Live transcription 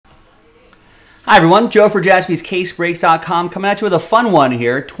Hi everyone, Joe for JaspysCaseBreaks.com coming at you with a fun one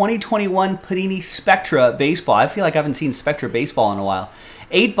here. 2021 Panini Spectra Baseball. I feel like I haven't seen Spectra Baseball in a while.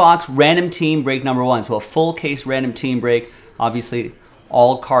 8-box random team break number 1. So a full case random team break. Obviously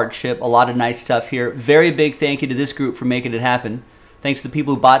all card chip. A lot of nice stuff here. Very big thank you to this group for making it happen. Thanks to the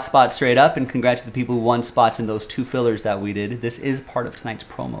people who bought spots straight up, and congrats to the people who won spots in those 2 fillers that we did. This is part of tonight's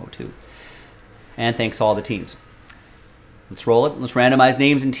promo too. And thanks to all the teams. Let's roll it. Let's randomize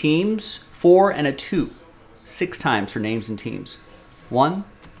names and teams. 4 and a 2. 6 times for names and teams. 1,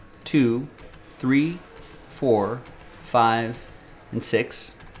 2, 3, 4, 5, and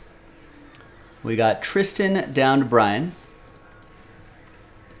 6. We got Tristan down to Brian.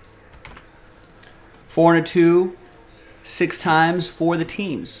 4 and a 2. 6 times for the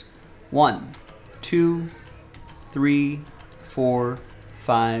teams. 1, 2, 3, 4,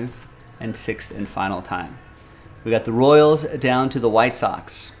 5, and 6th and final time. We got the Royals down to the White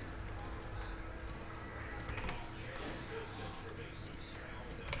Sox.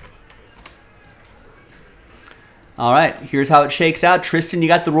 All right, here's how it shakes out. Tristan, you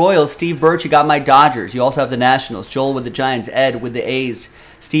got the Royals. Steve Birch, you got my Dodgers. You also have the Nationals. Joel with the Giants. Ed with the A's.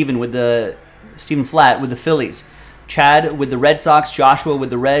 Stephen Flat with the Phillies. Chad with the Red Sox. Joshua with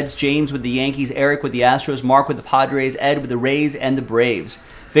the Reds. James with the Yankees. Eric with the Astros. Mark with the Padres. Ed with the Rays and the Braves.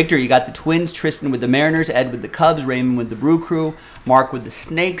 Victor, you got the Twins. Tristan with the Mariners. Ed with the Cubs. Raymond with the Brew Crew. Mark with the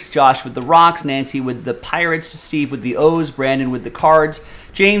Snakes. Josh with the Rocks. Nancy with the Pirates. Steve with the O's. Brandon with the Cards.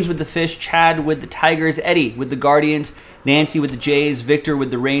 James with the Fish. Chad with the Tigers. Eddie with the Guardians. Nancy with the Jays. Victor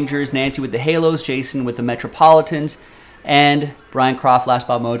with the Rangers. Nancy with the Halos. Jason with the Metropolitans. And Brian Croft, Last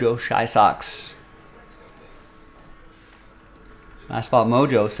Spot Mojo, Shy Sox. Last Spot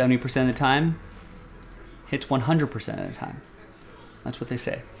Mojo, 70% of the time, hits 100% of the time. That's what they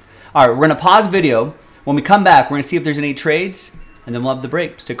say. All right, we're going to pause the video. When we come back, we're going to see if there's any trades, and then we'll have the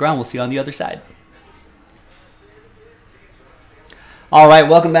break. Stick around. We'll see you on the other side. All right,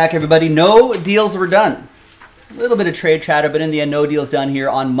 welcome back, everybody. No deals were done. A little bit of trade chatter, but in the end, no deals done here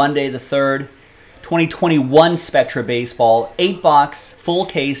on Monday the 3rd. 2021 Spectra Baseball. 8-box, full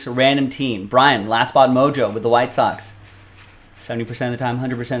case, random team. Brian, Last Spot Mojo with the White Sox. 70% of the time,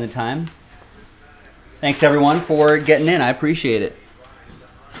 100% of the time. Thanks, everyone, for getting in. I appreciate it.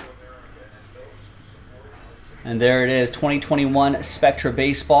 And there it is, 2021 Spectra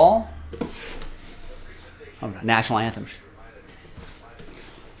Baseball. Oh, National Anthem.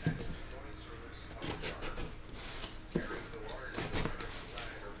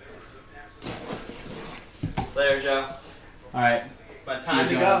 Later, Joe. All right. It's my time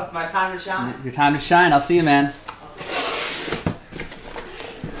to go. It's my time to shine. Your time to shine. I'll see you, man.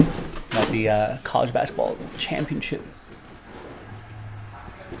 Got the college basketball championship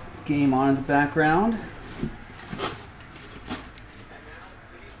game on in the background.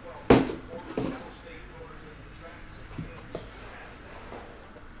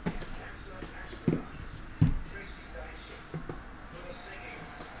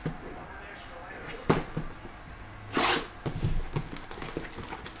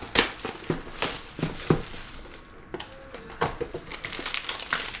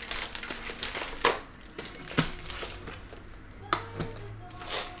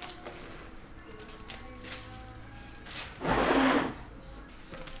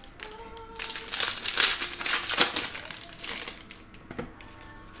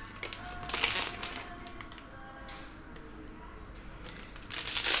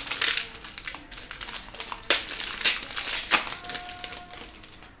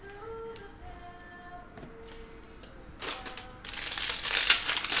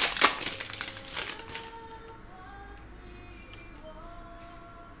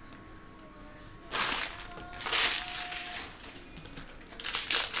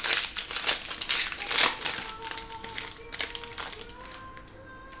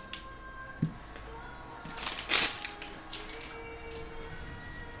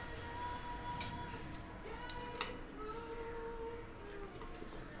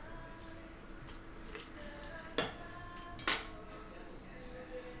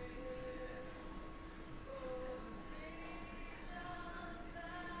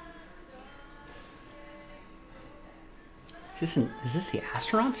 Is this the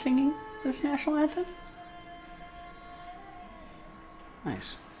astronauts singing this national anthem?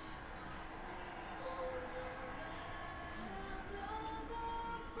 Nice.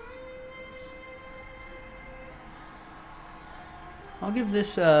 I'll give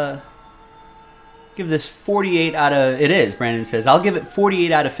this 48 out of, it is, Brandon says, I'll give it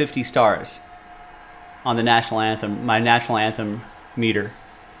 48 out of 50 stars on the national anthem, my national anthem meter.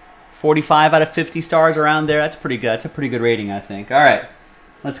 45 out of 50 stars around there. That's pretty good. That's a pretty good rating, I think. All right.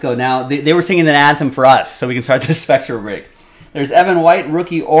 Let's go. Now, they were singing an anthem for us, so we can start the Spectra break. There's Evan White,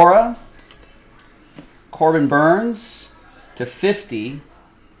 rookie aura. Corbin Burns to 50.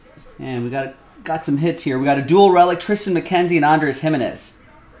 And we got some hits here. We got a dual relic, Tristan McKenzie and Andres Jimenez.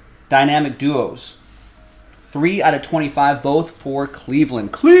 Dynamic duos. 3 out of 25, both for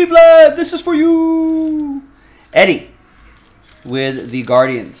Cleveland. Cleveland, this is for you. Eddie with the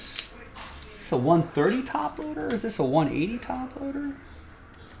Guardians. Is this a 130 top loader or is this a 180 top loader?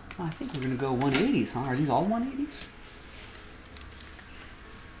 I think we're going to go 180s, huh? Are these all 180s?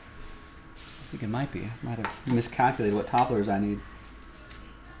 I think it might be. I might have miscalculated what top loaders I need.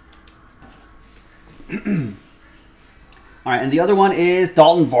 All right, and the other one is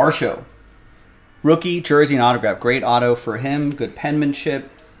Dalton Varsho. Rookie, jersey, and autograph. Great auto for him. Good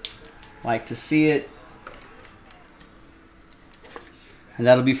penmanship. Like to see it. And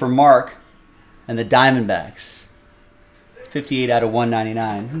that'll be for Mark and the Diamondbacks. 58 out of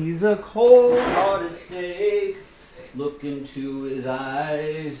 199. He's a cold-hearted snake. Look into his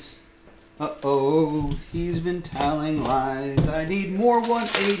eyes. Uh-oh, he's been telling lies. I need more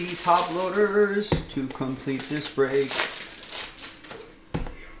 180 top loaders to complete this break.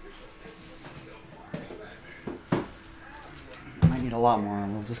 I might need a lot more.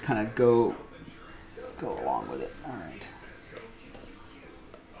 We'll just kind of go along with it. All right.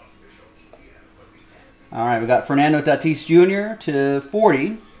 All right, we got Fernando Tatis Jr. to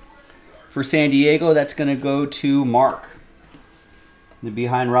 40 for San Diego. That's going to go to Mark. And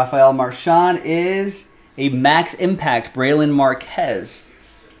behind Rafael Marchand is a max impact Braylon Marquez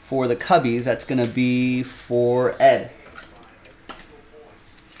for the Cubbies. That's going to be for Ed.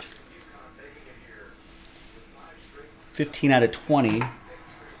 $15 out of 20.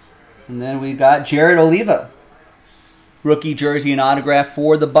 And then we got Jared Oliva. Rookie jersey and autograph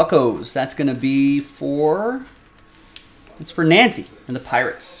for the Buccos. That's going to be for... It's for Nancy and the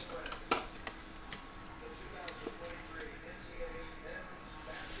Pirates.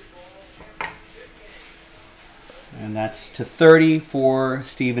 And that's to 30 for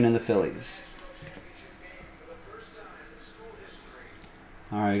Steven and the Phillies.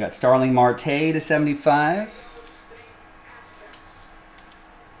 All right, we got Starling Marte to 75.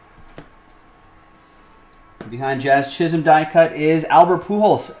 Behind Jazz Chisholm die cut is Albert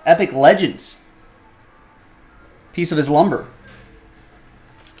Pujols, Epic Legends. Piece of his lumber.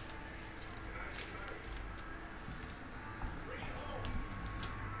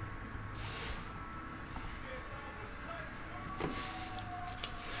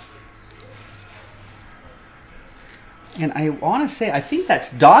 And I want to say, I think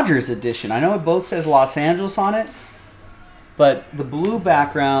that's Dodgers edition. I know it both says Los Angeles on it, but the blue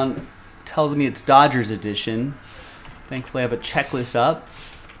background tells me it's Dodgers edition. Thankfully, I have a checklist up.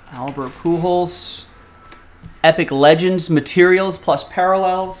 Albert Pujols, Epic Legends, Materials plus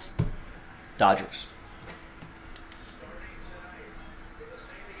Parallels, Dodgers.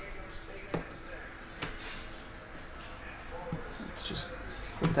 Let's just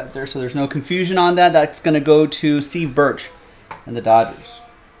put that there so there's no confusion on that. That's going to go to Steve Birch and the Dodgers.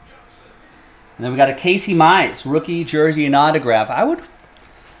 And then we got a Casey Mize, rookie jersey and autograph.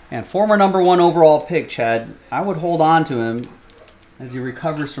 And former #1 overall pick, Chad. I would hold on to him as he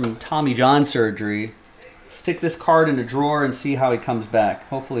recovers from Tommy John surgery. Stick this card in a drawer and see how he comes back.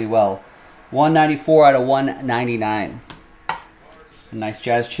 Hopefully well. 194 out of 199. A nice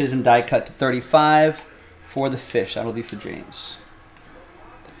Jazz Chisholm die cut to 35 for the Fish. That'll be for James.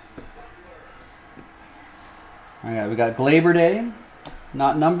 All right, we got Glaber Day,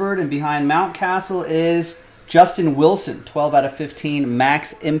 not numbered. And behind Mountcastle is Justin Wilson, 12 out of 15,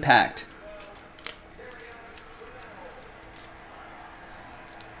 max impact.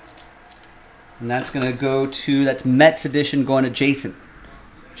 And that's going to go to, that's Mets edition going to Jason.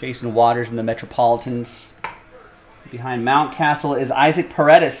 Jason Waters and the Metropolitans. Behind Mountcastle is Isaac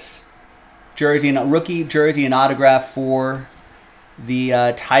Paredes, jersey and rookie jersey and autograph for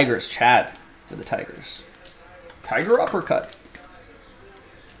the Tigers. Chad for the Tigers. Tiger uppercut.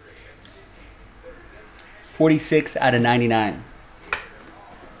 46 out of 99.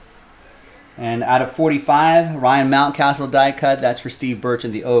 And out of 45, Ryan Mountcastle die cut. That's for Steve Birch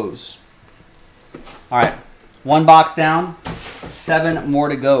and the O's. All right, one box down, 7 more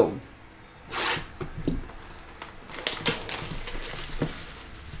to go.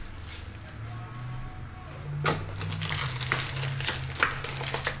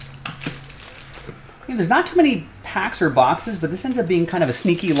 There's not too many packs or boxes, but this ends up being kind of a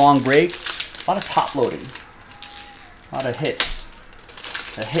sneaky long break. A lot of top loading. A lot of hits.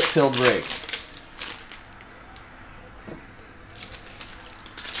 A hit-filled break.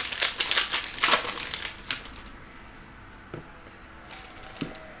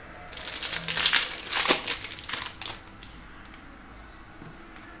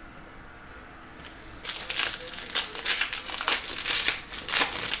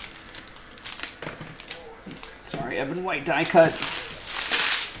 Evan White die cut.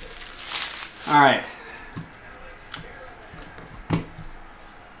 All right.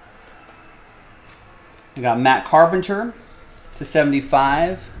 We got Matt Carpenter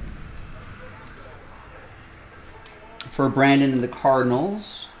 /75 for Brandon and the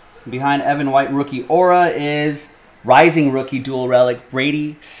Cardinals. Behind Evan White rookie aura is rising rookie dual relic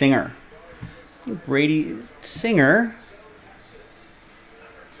Brady Singer. Brady Singer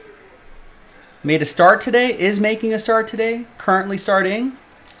made a start today, is making a start today, currently starting.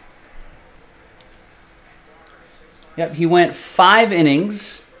 Yep, he went 5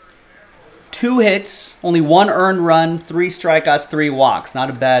 innings, 2 hits, only 1 earned run, 3 strikeouts, 3 walks.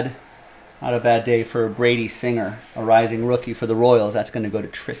 Not a bad day for Brady Singer, a rising rookie for the Royals. That's going to go to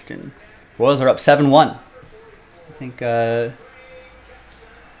Tristan. Royals are up 7-1. I think is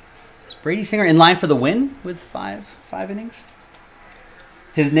Brady Singer in line for the win with 5 innings?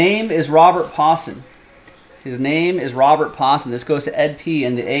 His name is Robert Pawson. His name is Robert Pawson. This goes to Ed P.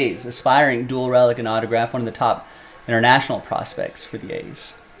 and the A's, aspiring dual relic and autograph, one of the top international prospects for the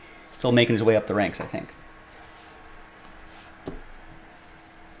A's. Still making his way up the ranks, I think.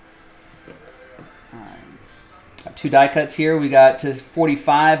 All right. Got 2 die cuts here. We got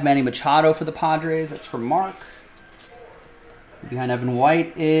 /45 Manny Machado for the Padres. That's for Mark. Behind Evan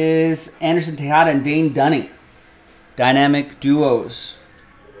White is Anderson Tejada and Dane Dunning. Dynamic duos.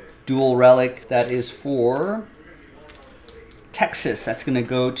 Dual relic. That is for Texas. That's going to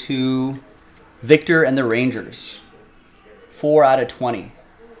go to Victor and the Rangers. 4/20.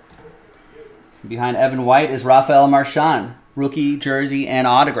 Behind Evan White is Rafael Marchand. Rookie, jersey, and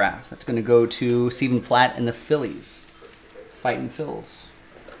autograph. That's going to go to Stephen Flatt and the Phillies. Fighting Phils.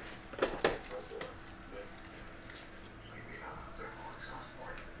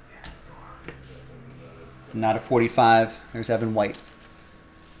 Not a 45. There's Evan White.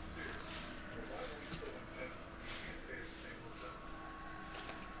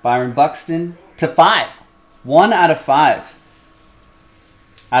 Byron Buxton /5. 1/5.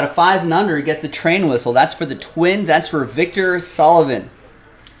 Out of 5s and under, you get the train whistle. That's for the Twins. That's for Victor Sullivan.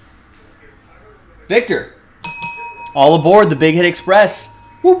 Victor, all aboard the Big Hit Express.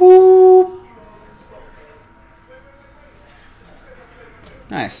 Whoop, whoop.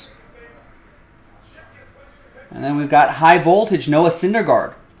 Nice. And then we've got High Voltage Noah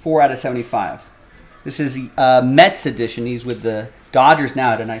Syndergaard, 4/75. This is Mets edition. He's with the Dodgers now.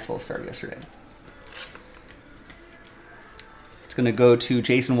 Had a nice little start yesterday. It's going to go to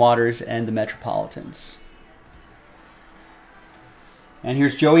Jason Waters and the Metropolitans. And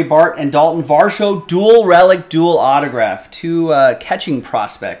here's Joey Bart and Dalton Varsho, dual relic, dual autograph. 2 catching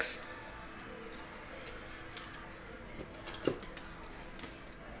prospects.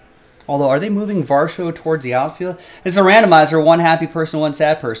 Although, are they moving Varsho towards the outfield? This is a randomizer. 1 happy person, 1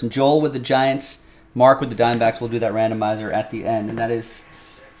 sad person. Joel with the Giants, Mark with the Diamondbacks. We'll do that randomizer at the end. And that is...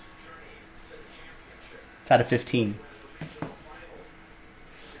 it's out of 15.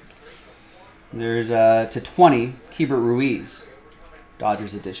 There's /20, Keibert Ruiz,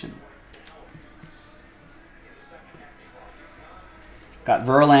 Dodgers edition. Got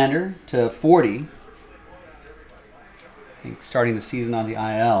Verlander /40. I think starting the season on the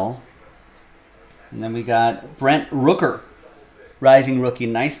IL. And then we got Brent Rooker, rising rookie.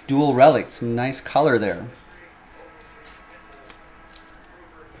 Nice dual relic, some nice color there.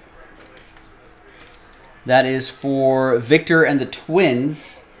 That is for Victor and the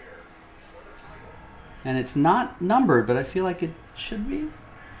Twins. And it's not numbered, but I feel like it should be.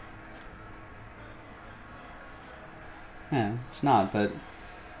 Yeah, it's not, but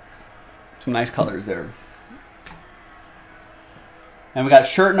some nice colors there. And we got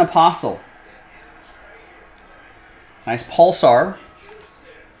Shirt and Apostle. Nice Pulsar.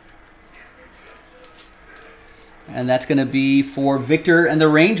 And that's going to be for Victor and the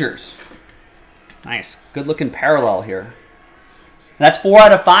Rangers. Nice. Good looking parallel here. That's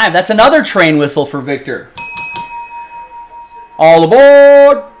 4/5. That's another train whistle for Victor. All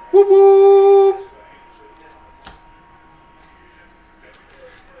aboard! Woo woo!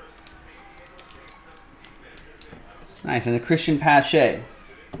 Nice, and a Christian Pache.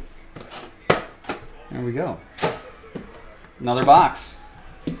 There we go. Another box.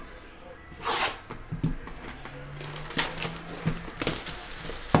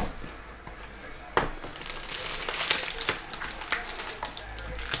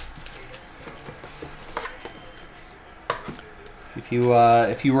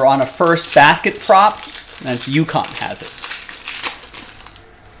 If you were on a first basket prop, then UConn has it.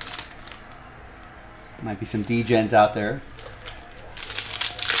 Might be some D-gens out there.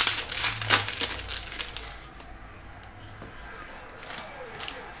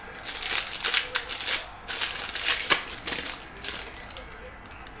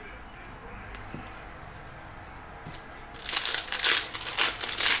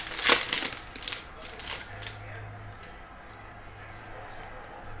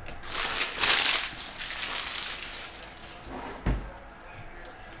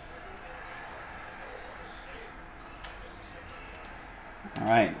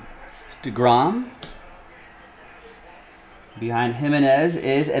 right. DeGrom. Behind Jimenez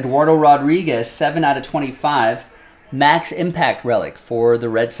is Eduardo Rodriguez, 7 out of 25. Max Impact relic for the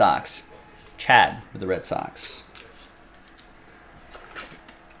Red Sox. Chad with the Red Sox.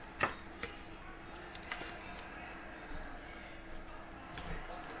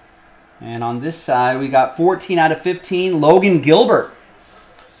 And on this side, we got 14 out of 15. Logan Gilbert.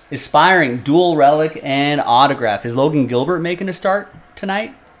 Aspiring dual relic and autograph. Is Logan Gilbert making a start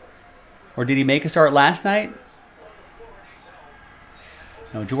tonight? Or did he make a start last night?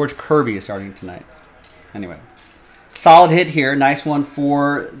 No, George Kirby is starting tonight. Anyway. Solid hit here. Nice one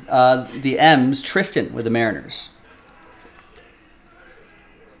for the M's. Tristan with the Mariners.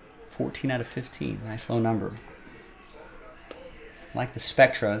 14 out of 15. Nice low number. I like the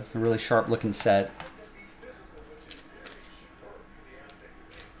Spectra. It's a really sharp looking set.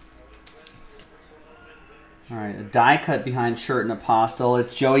 All right, a die cut behind Shirt and Apostle.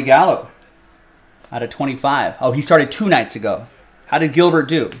 It's Joey Gallo out of 25. Oh, he started 2 nights ago. How did Gilbert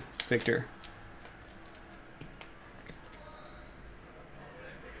do, Victor?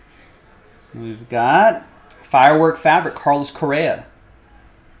 We've got Firework Fabric, Carlos Correa.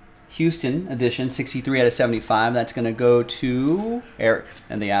 Houston edition, 63 out of 75. That's going to go to Eric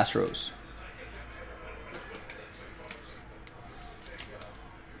and the Astros.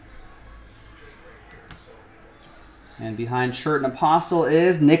 And behind Shirt and Apostle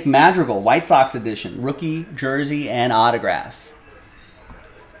is Nick Madrigal, White Sox edition, rookie, jersey, and autograph.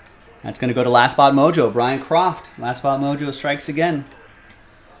 That's going to go to Last Spot Mojo, Brian Croft. Last Spot Mojo strikes again.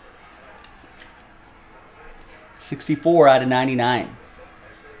 64 out of 99.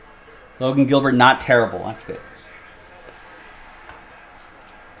 Logan Gilbert, not terrible. That's good.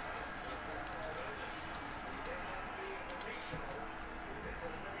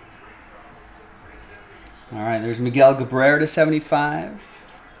 All right, there's Miguel Cabrera to 75.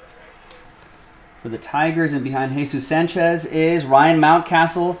 For the Tigers, and behind Jesus Sanchez is Ryan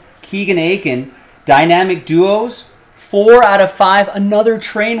Mountcastle, Keegan Aiken. Dynamic duos, 4 out of 5. Another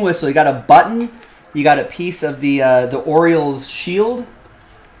train whistle. You got a button. You got a piece of the Orioles shield.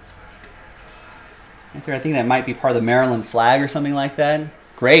 I think that might be part of the Maryland flag or something like that.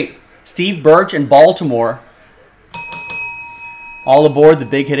 Great. Steve Birch and Baltimore. All aboard the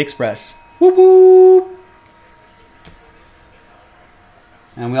Big Hit Express. Whoop whoop.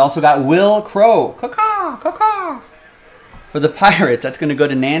 And we also got Will Crow. Caw-caw, caw-caw. For the Pirates, that's going to go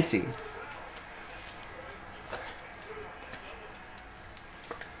to Nancy.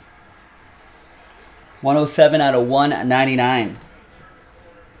 #107 out of 199.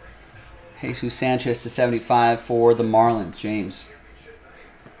 Jesus Sanchez to 75 for the Marlins, James.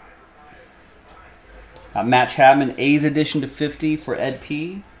 Matt Chapman, A's edition to 50 for Ed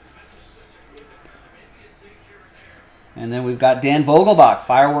P. And then we've got Dan Vogelbach,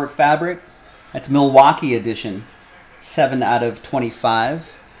 Firework Fabric. That's Milwaukee edition, 7 out of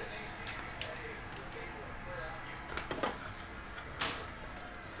 25.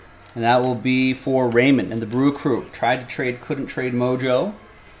 And that will be for Raymond and the Brew Crew. Tried to trade, couldn't trade Mojo.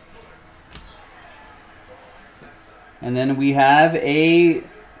 And then we have a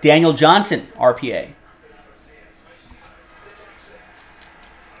Daniel Johnson RPA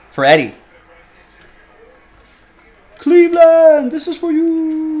for Eddie. Cleveland, this is for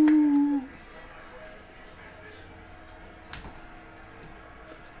you.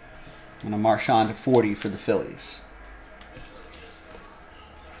 And a Marchand to 40 for the Phillies.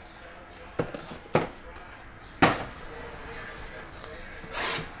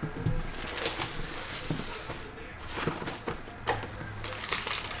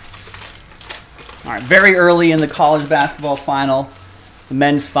 All right, very early in the college basketball final, the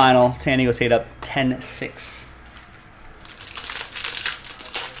men's final, San Diego State up 10-6.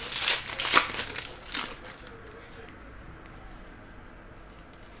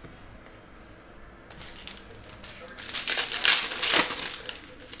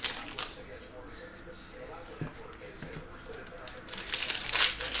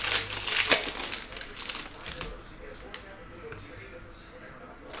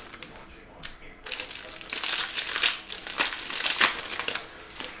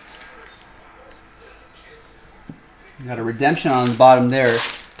 Got a redemption on the bottom there.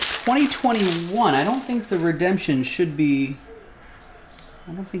 2021. I don't think the redemption should be.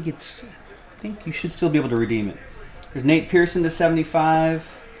 I think you should still be able to redeem it. There's Nate Pearson to 75.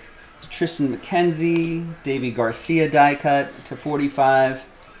 Tristan McKenzie, Davey Garcia die cut to 45,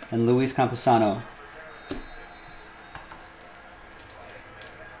 and Luis Campusano.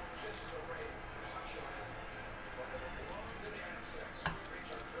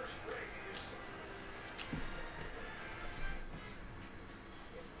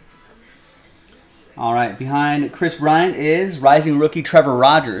 All right, behind Chris Bryant is rising rookie Trevor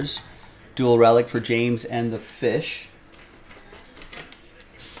Rogers. Dual relic for James and the Fish.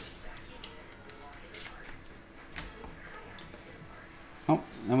 Oh,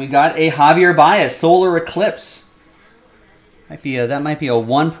 and we got a Javier Baez Solar Eclipse. That might be a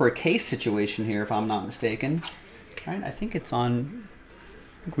 1 per case situation here, if I'm not mistaken. All right, I think it's on.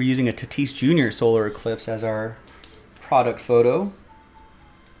 I think we're using a Tatis Jr. Solar Eclipse as our product photo.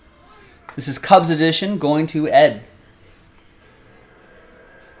 This is Cubs edition, going to Ed.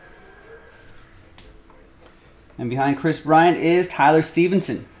 And behind Chris Bryant is Tyler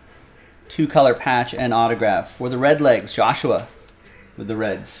Stevenson. 2-color patch and autograph. For the Redlegs, Joshua with the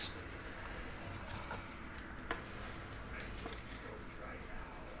Reds.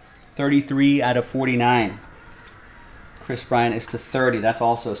 /49. Chris Bryant is /30. That's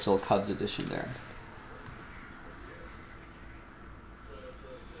also still Cubs edition there.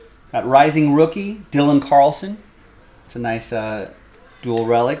 Got rising rookie Dylan Carlson. It's a nice dual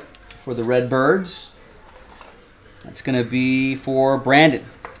relic for the Redbirds. That's going to be for Brandon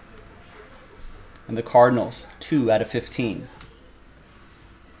and the Cardinals. 2/15.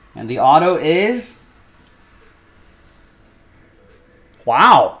 And the auto is,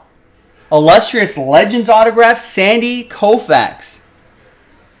 wow, illustrious Legends autograph, Sandy Koufax.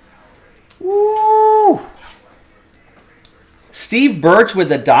 Woo! Steve Birch with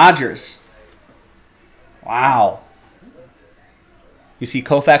the Dodgers. Wow. You see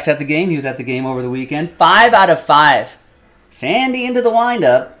Koufax at the game. He was at the game over the weekend. 5/5. Sandy into the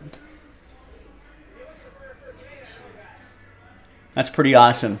windup. That's pretty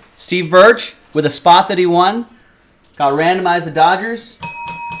awesome. Steve Birch with a spot that he won. Got randomized the Dodgers.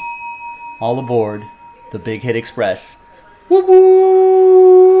 All aboard the Big Hit Express. Woo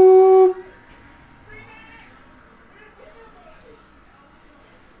woo!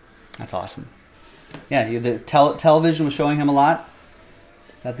 That's awesome. Yeah, the television was showing him a lot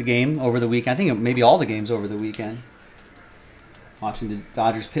at the game over the weekend. I think maybe all the games over the weekend. Watching the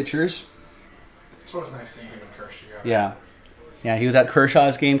Dodgers pitchers. It's always nice seeing him and Kershaw. Yeah. Yeah, he was at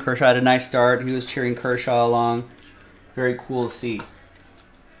Kershaw's game. Kershaw had a nice start. He was cheering Kershaw along. Very cool to see.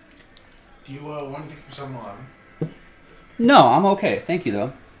 Do you want anything for 7-Eleven? No, I'm okay. Thank you,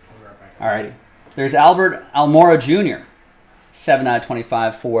 though. I'll be right back. Alrighty. There's Albert Almora Jr.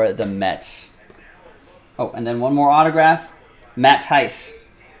 7/25 for the Mets. Oh, and then one more autograph. Matt Tice.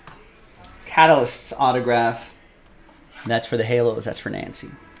 Catalyst's autograph. That's for the Halos. That's for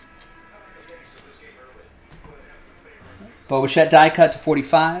Nancy. Bo Bichette die cut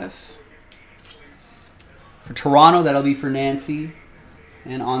 /45. For Toronto, that'll be for Nancy.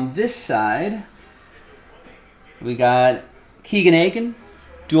 And on this side, we got Keegan Aiken.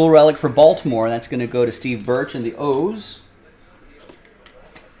 Dual relic for Baltimore. That's going to go to Steve Birch and the O's.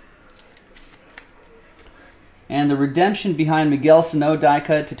 And the redemption behind Miguel Sano die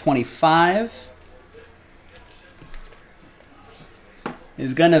cut /25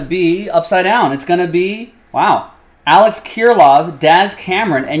 is going to be upside down. It's going to be, wow, Alex Kirilloff, Daz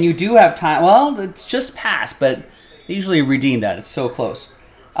Cameron, and you do have time. Well, it's just passed, but they usually redeem that. It's so close.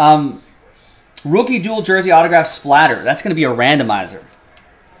 Rookie dual jersey autograph splatter. That's going to be a randomizer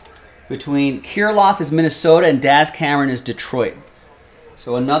between Kirilloff is Minnesota and Daz Cameron is Detroit.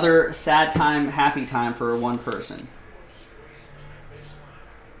 So another sad time, happy time for one person.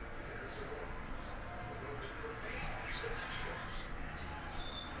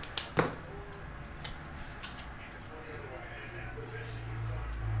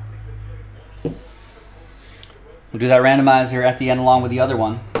 We'll do that randomizer at the end along with the other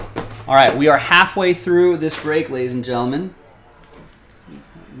one. All right, we are halfway through this break, ladies and gentlemen.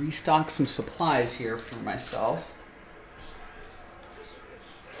 Restock some supplies here for myself.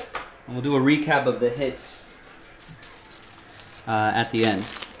 And we'll do a recap of the hits at the end.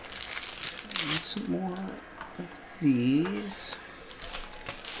 Some more of these.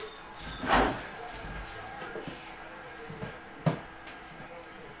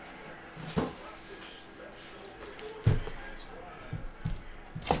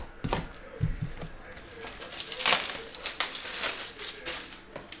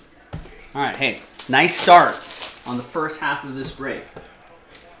 All right, hey, nice start on the first half of this break.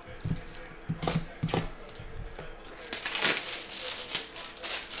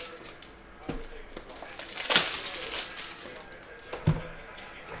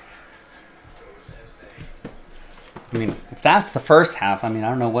 I mean, if that's the first half, I mean, I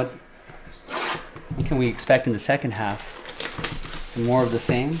don't know what can we expect in the second half. Some more of the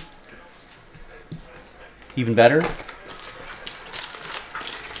same? Even better?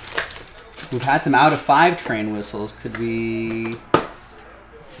 We've had some out of 5 train whistles. Could we...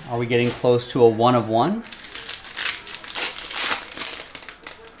 Are we getting close to a 1 of 1?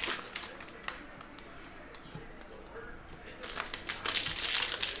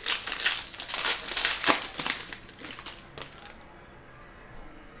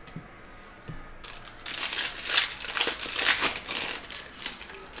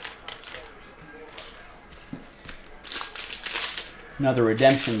 Another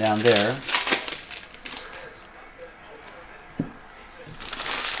redemption down there.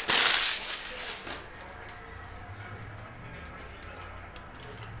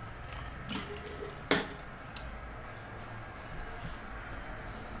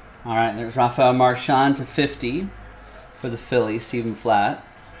 All right, there's Rafael Marchand to 50 for the Phillies, Stephen Flat.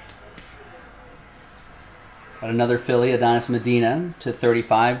 Got another Philly, Adonis Medina to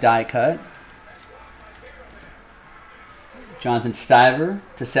 35, die cut. Jonathan Stiver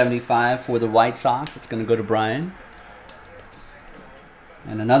to 75 for the White Sox. It's going to go to Brian.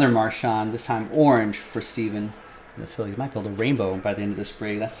 And another Marchand, this time orange for Steven. The Phillies might build a rainbow by the end of this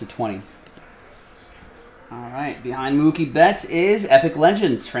break. That's to 20. All right, behind Mookie Betts is Epic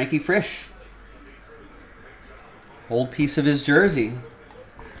Legends, Frankie Frisch. Old piece of his jersey.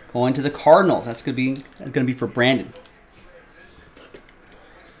 Going to the Cardinals. That's going to be for Brandon.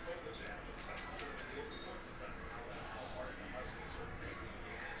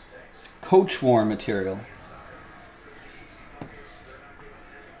 Coach Warren material.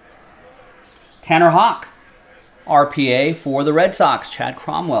 Tanner Houck, RPA for the Red Sox. Chad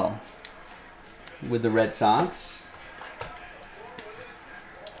Cromwell with the Red Sox.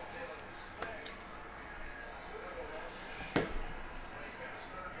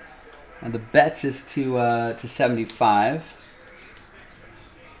 And the Betts is to 75.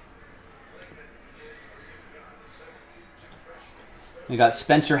 We got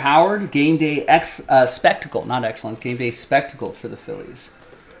Spencer Howard, Game Day Spectacle, not Excellence, Game Day Spectacle for the Phillies.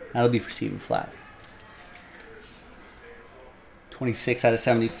 That'll be for Stephen Flat. 26 out of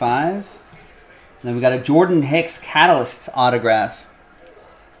 75. And then we got a Jordan Hicks Catalysts autograph.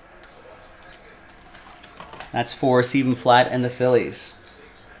 That's for Stephen Flat and the Phillies.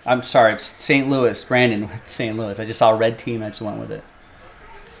 I'm sorry, St. Louis, Brandon with St. Louis. I just saw a red team, I just went with it.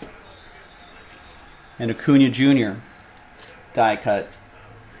 And Acuna Jr. die cut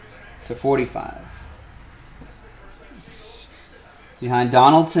to 45. Behind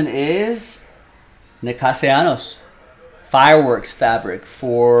Donaldson is Nick Castellanos. Fireworks fabric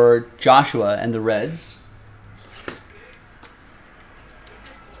for Joshua and the Reds.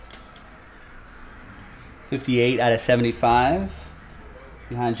 $58 out of 75.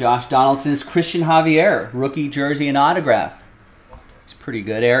 Behind Josh Donaldson is Christian Javier, rookie jersey and autograph. It's pretty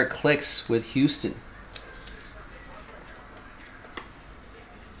good. Eric Clicks with Houston.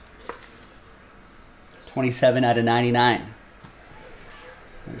 $27 out of 99.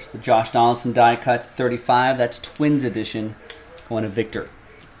 There's the Josh Donaldson die cut to 35. That's Twins edition going to Victor.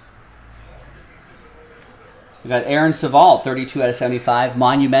 We got Aaron Saval, 32 out of 75.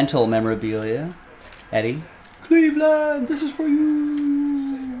 Monumental memorabilia. Eddie. Cleveland, this is for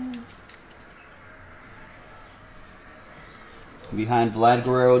you. Behind Vlad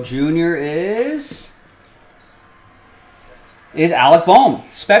Guerrero Jr. is Alec Bohm.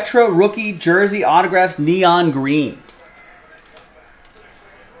 Spectra rookie jersey autographs neon green.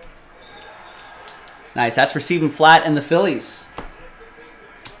 Nice. That's for Stephen Flat and the Phillies.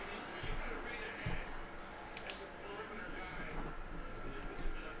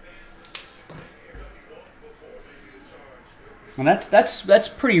 And that's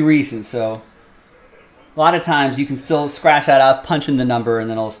pretty recent, so a lot of times you can still scratch that out, punch in the number, and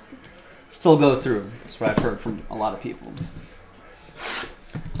then it'll still go through. That's what I've heard from a lot of people.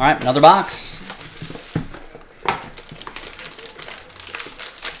 All right, another box.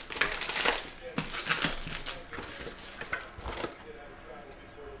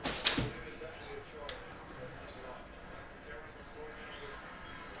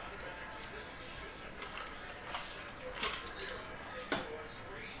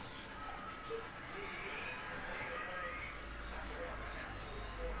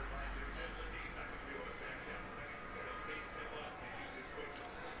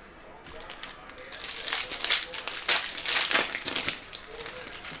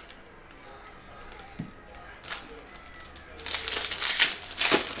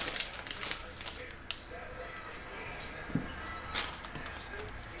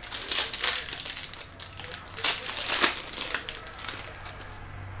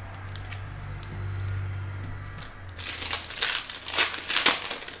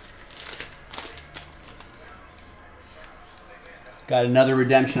 Got another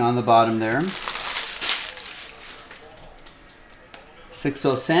redemption on the bottom there.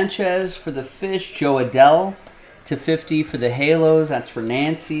 Sixto Sanchez for the Fish. Joe Adell /50 for the Halos. That's for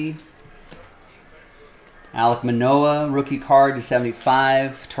Nancy. Alek Manoah, rookie card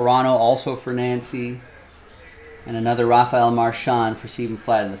 /75. Toronto, also for Nancy. And another Rafael Marchand for Stephen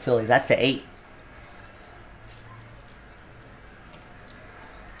Flatt in the Phillies. That's /8.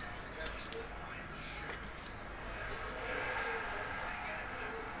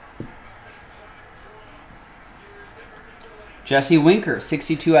 Jesse Winker,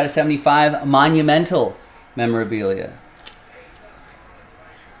 62 out of 75, monumental memorabilia.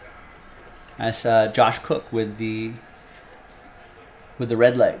 That's Josh Cook with the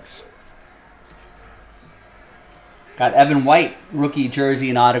Red Legs. Got Evan White, rookie jersey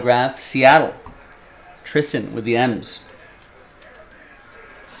and autograph, Seattle. Tristan with the M's.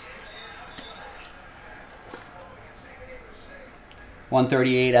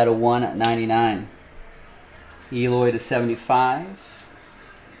 $138 out of $199. Eloy /75.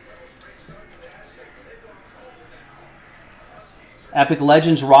 Epic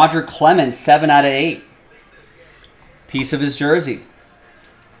Legends Roger Clemens, 7 out of 8. Piece of his jersey.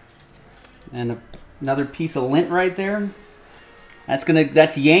 And another piece of lint right there.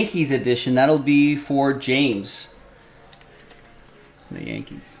 That's Yankees edition. That'll be for James. The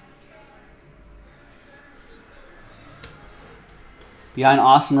Yankees. Behind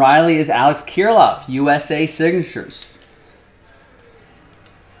Austin Riley is Alex Kirilloff, USA Signatures.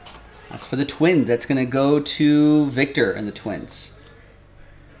 That's for the Twins. That's going to go to Victor and the Twins.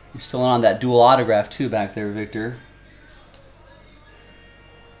 You're still on that dual autograph too back there, Victor.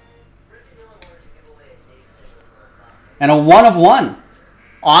 And a 1 of 1.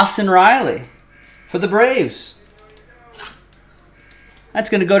 Austin Riley for the Braves. That's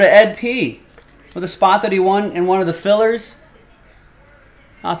going to go to Ed P. with a spot that he won in one of the fillers.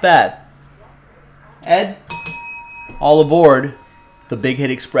 Not bad. Ed, all aboard the Big Hit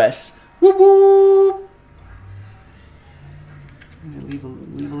Express. Woo woo! Leave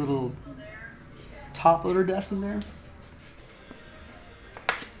a little top loader dust in there.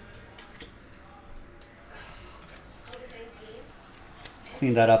 Let's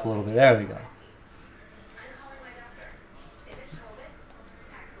clean that up a little bit. There we go.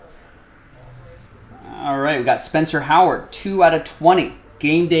 All right, we got Spencer Howard, 2 out of 20.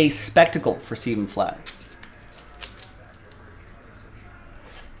 Game Day Spectacle for Stephen Flatt.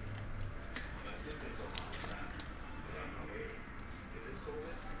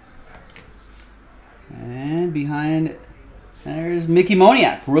 And behind, there's Mickey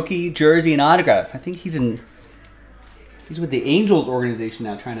Moniak, rookie jersey and autograph. I think he's with the Angels organization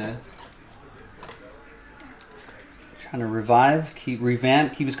now, trying to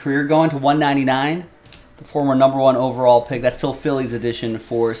revamp, keep his career going to 199. The former #1 overall pick. That's still Phillies edition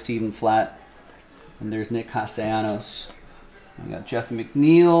for Stephen Flatt. And there's Nick Castellanos. We got Jeff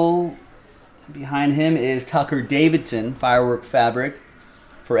McNeil. Behind him is Tucker Davidson, firework fabric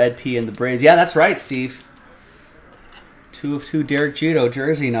for Ed P and the Braves. Yeah, that's right, Steve. 2 of 2 Derek Jeter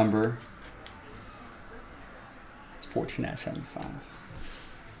jersey number. It's 14 out of 75.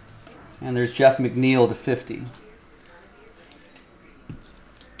 And there's Jeff McNeil /50.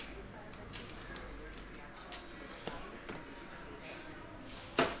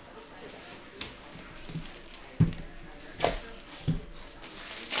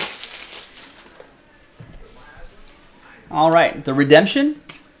 All right, the redemption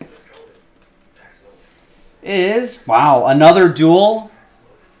is, wow, another duel.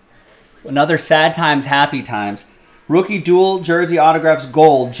 Another sad times, happy times. Rookie duel, jersey autographs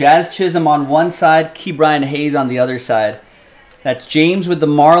gold. Jazz Chisholm on one side, Key Brian Hayes on the other side. That's James with the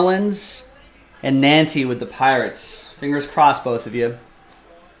Marlins and Nancy with the Pirates. Fingers crossed, both of you.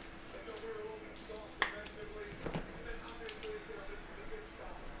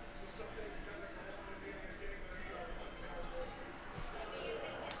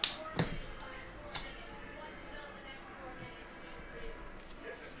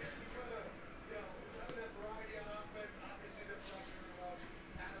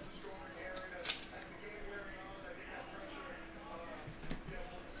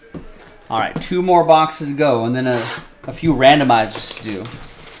 All right, 2 more boxes to go, and then a few randomizers to do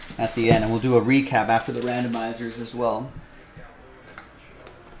at the end. And we'll do a recap after the randomizers as well.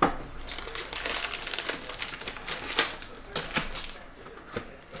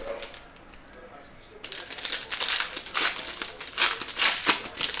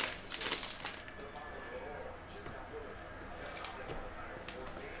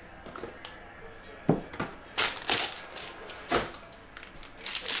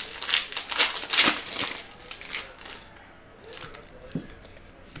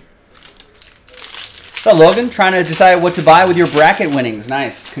 So Logan, trying to decide what to buy with your bracket winnings.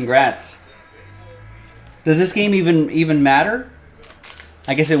 Nice, congrats. Does this game even matter?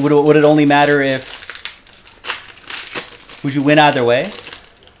 I guess would it only matter if... Would you win either way?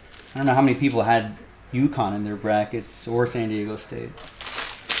 I don't know how many people had UConn in their brackets or San Diego State.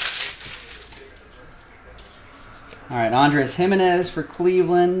 All right, Andres Jimenez for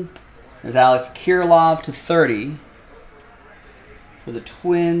Cleveland. There's Alex Kirilov to 30 for the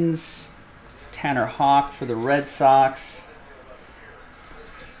Twins. Tanner Houck for the Red Sox.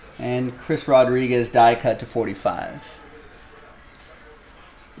 And Chris Rodriguez die cut to 45.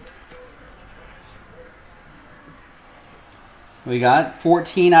 We got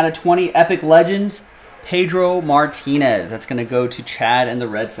 14 out of 20 Epic Legends. Pedro Martinez. That's going to go to Chad and the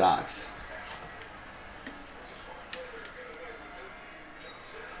Red Sox.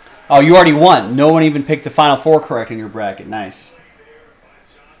 Oh, you already won. No one even picked the Final Four correct in your bracket. Nice.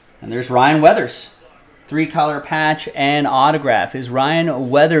 And there's Ryan Weathers. 3-color patch and autograph. Is Ryan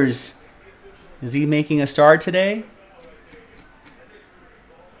Weathers, is he making a start today?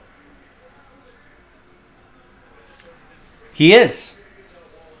 He is.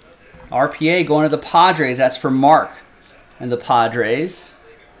 RPA going to the Padres. That's for Mark and the Padres.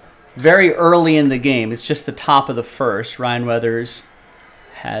 Very early in the game. It's just the top of the first. Ryan Weathers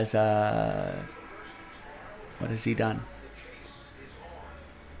has, what has he done?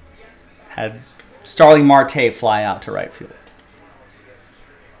 Had Starling Marte fly out to right field.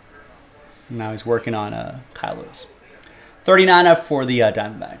 Now he's working on Kyle Lewis. 39 up for the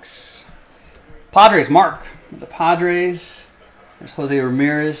Diamondbacks. Padres, Mark. The Padres. There's Jose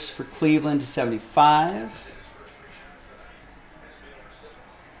Ramirez for Cleveland to 75.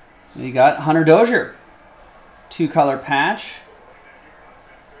 And you got Hunter Dozier. 2-color patch.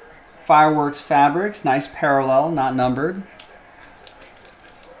 Fireworks Fabrics. Nice parallel, not numbered.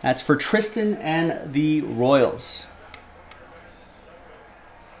 That's for Tristan and the Royals.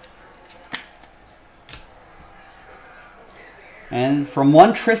 And from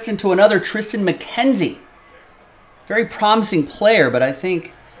one Tristan to another, Tristan McKenzie. Very promising player, but I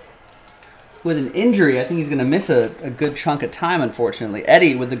think with an injury, I think he's going to miss a good chunk of time, unfortunately.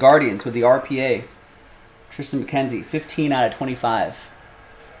 Eddie with the Guardians, with the RPA. Tristan McKenzie, 15 out of 25.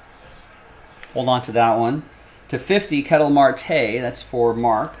 Hold on to that one. To 50, Kettle Marte. That's for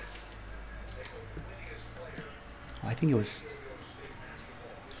Mark. Oh, I think it was...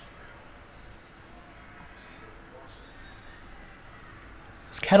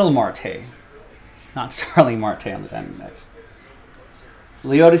 It's Kettle Marte. Not Starling Marte on the Diamondbacks.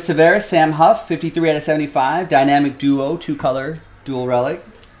 Leotis Taveras, Sam Huff, 53 out of 75. Dynamic Duo, 2-color, dual relic.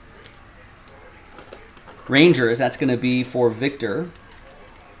 Rangers, that's going to be for Victor.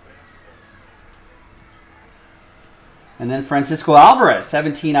 And then Francisco Alvarez,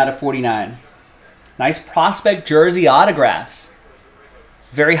 17 out of 49. Nice prospect jersey autographs.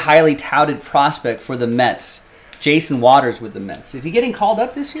 Very highly touted prospect for the Mets. Jason Waters with the Mets. Is he getting called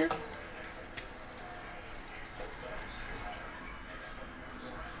up this year?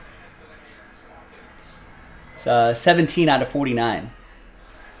 It's 17 out of 49.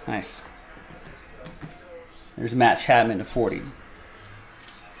 Nice. There's Matt Chapman to 40.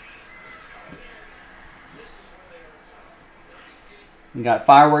 We got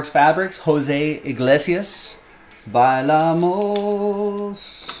Fireworks Fabrics, Jose Iglesias, Bailamos,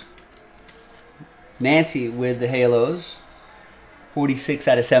 Nancy with the Halos, 46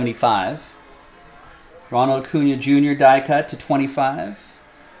 out of 75. Ronald Acuna Jr. die cut to 25.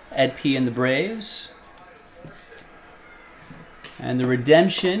 Ed P. and the Braves. And the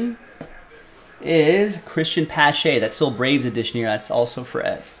redemption is Christian Pache. That's still Braves edition here. That's also for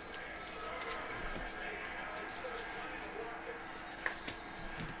Ed.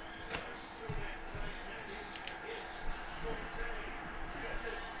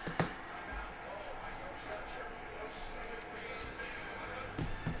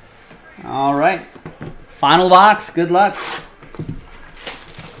 All right. Final box. Good luck.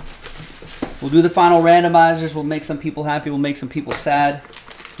 We'll do the final randomizers. We'll make some people happy. We'll make some people sad.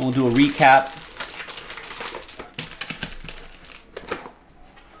 And we'll do a recap.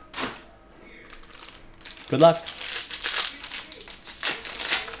 Good luck.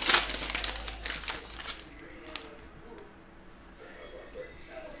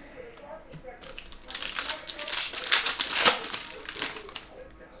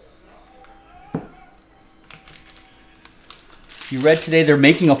 You read today they're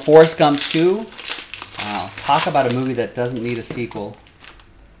making a Forrest Gump 2. Wow, talk about a movie that doesn't need a sequel.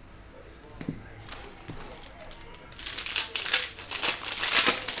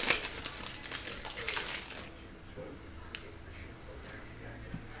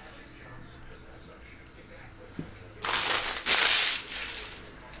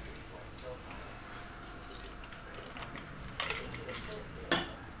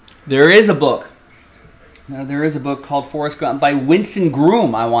 There is a book. Now, there is a book called Forrest Gump by Winston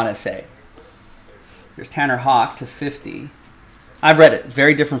Groom, I want to say. There's Tanner Houck to 50. I've read it.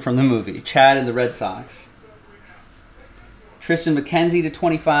 Very different from the movie. Chad and the Red Sox. Tristan McKenzie to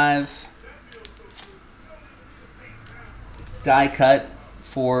 25. Die cut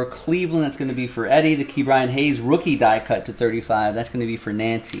for Cleveland. That's going to be for Eddie. The Ke'Bryan Hayes rookie die cut to 35. That's going to be for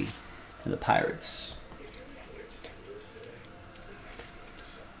Nancy and the Pirates.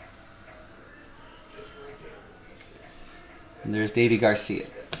 And there's Davy Garcia.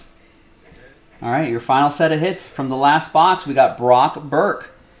 All right, your final set of hits from the last box. We got Brock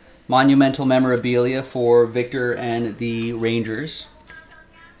Burke. Monumental memorabilia for Victor and the Rangers.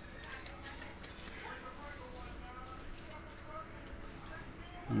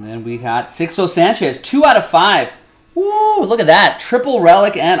 And then we got Sixto Sanchez, 2 out of 5. Woo, look at that. Triple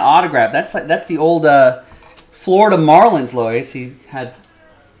relic and autograph. That's the old Florida Marlins, Lois. He had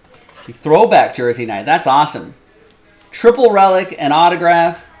the throwback jersey night. That's awesome. Triple relic and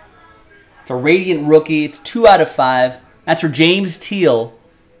autograph. It's a Radiant rookie. It's 2 out of 5. That's for James Teal.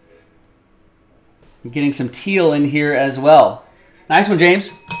 We're getting some teal in here as well. Nice one,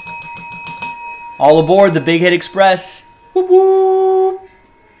 James. All aboard the Big Hit Express. Whoop, whoop.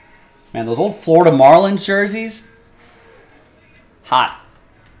 Man, those old Florida Marlins jerseys. Hot.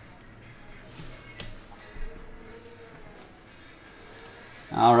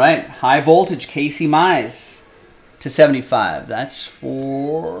 All right. High voltage Casey Mize to 75. That's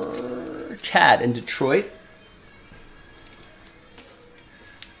for Chad in Detroit.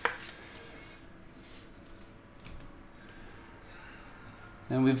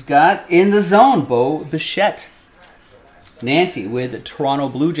 And we've got In the Zone, Bo Bichette. Nancy with the Toronto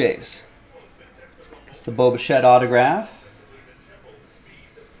Blue Jays. It's the Bo Bichette autograph.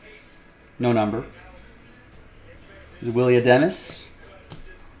 No number. There's Willie Ademis.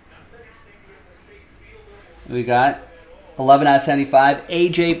 We got 11 out of 75,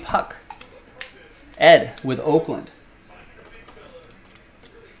 AJ Puck. Ed with Oakland.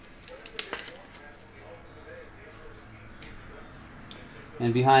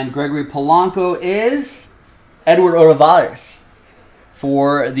 And behind Gregory Polanco is Edward Olivares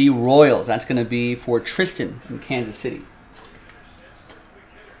for the Royals. That's going to be for Tristan in Kansas City.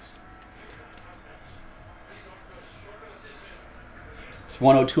 It's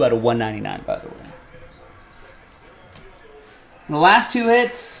 102 out of 199, by the way. And the last two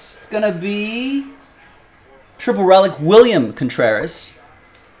hits, it's going to be Triple Relic William Contreras,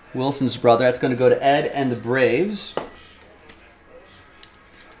 Wilson's brother. That's going to go to Ed and the Braves.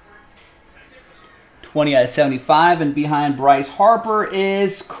 20 out of 75. And behind Bryce Harper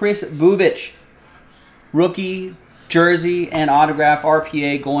is Chris Bubich. Rookie, jersey, and autograph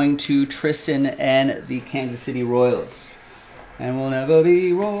RPA going to Tristan and the Kansas City Royals. And we'll never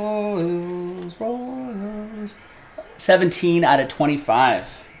be Royals, Royals. 17 out of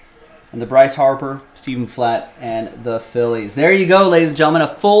 25. And the Bryce Harper, Stephen Flatt, and the Phillies. There you go, ladies and gentlemen. A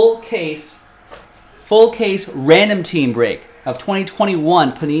full case random team break of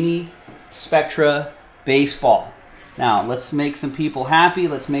 2021 Panini Spectra Baseball. Now, let's make some people happy.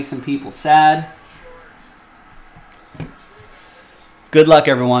 Let's make some people sad. Good luck,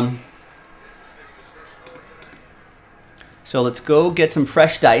 everyone. So let's go get some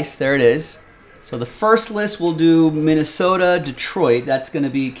fresh dice. There it is. So the first list we'll do Minnesota, Detroit. That's going to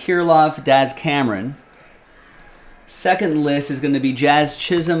be Kirilov, Daz Cameron. Second list is going to be Jazz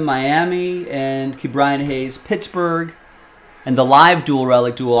Chisholm, Miami, and Ke'Bryan Hayes, Pittsburgh. And the live dual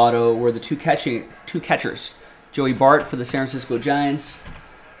relic dual auto were the two catchers. Joey Bart for the San Francisco Giants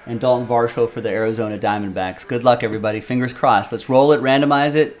and Dalton Varsho for the Arizona Diamondbacks. Good luck, everybody. Fingers crossed. Let's roll it,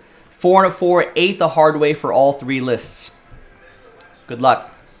 randomize it. 4 and a 4, 8 the hard way for all three lists. Good luck.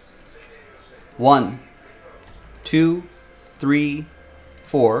 1, 2, 3,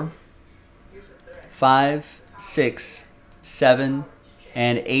 4, 5, 6, 7,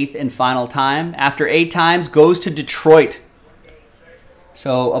 and 8th and final time. After 8 times, goes to Detroit.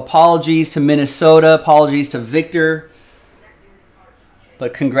 So apologies to Minnesota, apologies to Victor,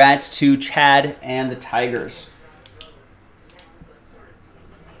 but congrats to Chad and the Tigers.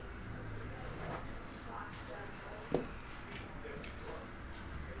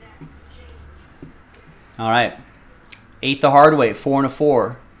 All right, 8 the hard way, 4 and a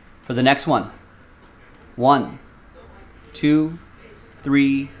 4 for the next one. 1, 2,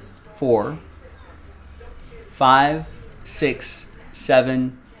 3, 4, 5, 6,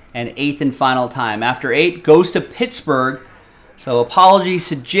 7, and 8th and final time. After 8, goes to Pittsburgh. So apologies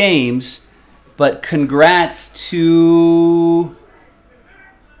to James, but congrats to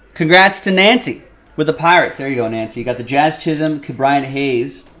Nancy with the Pirates. There you go, Nancy. You got the Jazz Chisholm, Ke'Bryan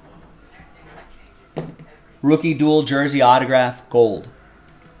Hayes Rookie dual jersey autograph, gold.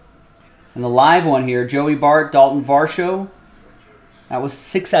 And the live one here, Joey Bart, Dalton Varsho. That was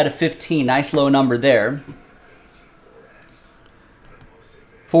 6 out of 15. Nice low number there.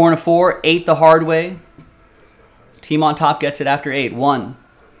 4 and a 4, 8 the hard way. Team on top gets it after 8. 1,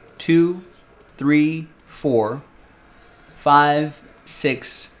 2, 3, 4, 5,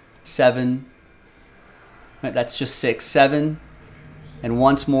 6, 7. That's just 6, 7. And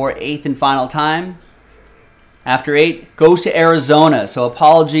once more, 8th and final time. After 8, goes to Arizona. So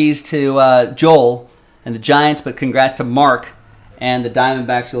apologies to Joel and the Giants, but congrats to Mark and the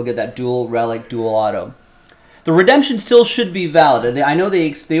Diamondbacks. You'll get that dual relic, dual auto. The redemption still should be valid. I know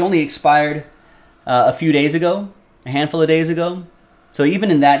they only expired a few days ago, a handful of days ago. So even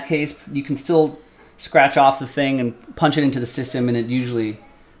in that case, you can still scratch off the thing and punch it into the system, and it usually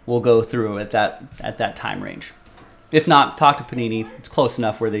will go through at that time range. If not, talk to Panini. It's close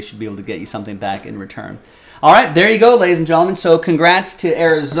enough where they should be able to get you something back in return. All right, there you go, ladies and gentlemen. So congrats to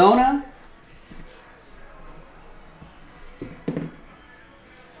Arizona.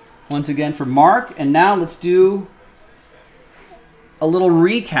 Once again for Mark. And now let's do a little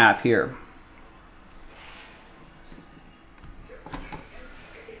recap here.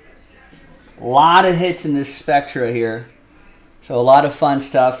 A lot of hits in this Spectra here. So a lot of fun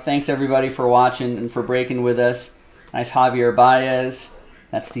stuff. Thanks everybody for watching and for breaking with us. Nice Javier Baez.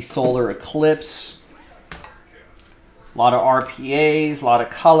 That's the Solar Eclipse. A lot of RPAs, a lot of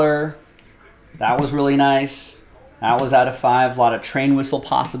color. That was really nice. That was out of 5. A lot of train whistle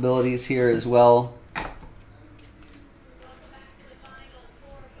possibilities here as well.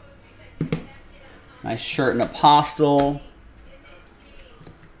 Nice shirt and Apostle.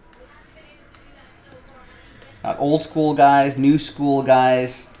 Got old school guys, new school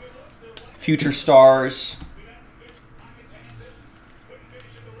guys, future stars.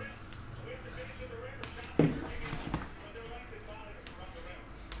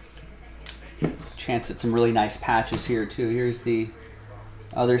 Chance at some really nice patches here too. Here's the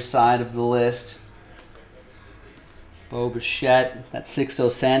other side of the list. Bo Bichette, that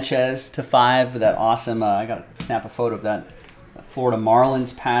Sixto Sanchez to 5. That awesome, I got to snap a photo of that. Florida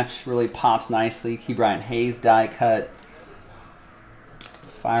Marlins patch really pops nicely. Key Bryant Hayes die cut.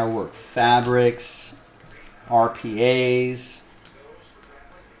 Firework Fabrics. RPAs.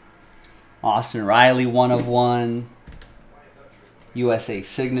 Austin Riley 1 of 1. USA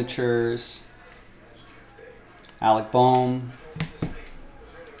Signatures. Alec Bohm.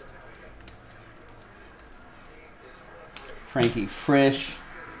 Frankie Frisch.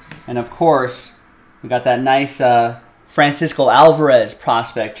 And of course, we got that nice Francisco Alvarez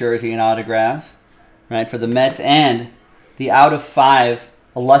prospect jersey and autograph, right, for the Mets, and the out of 5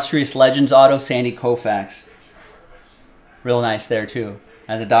 Illustrious Legends auto, Sandy Koufax. Real nice there too.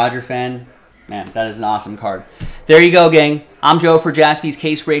 As a Dodger fan, man, that is an awesome card. There you go, gang. I'm Joe for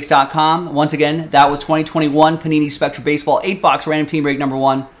JaspysCaseBreaks.com. Once again, that was 2021 Panini Spectra Baseball 8-box random team break number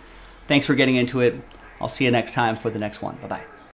 1. Thanks for getting into it. I'll see you next time for the next one. Bye-bye.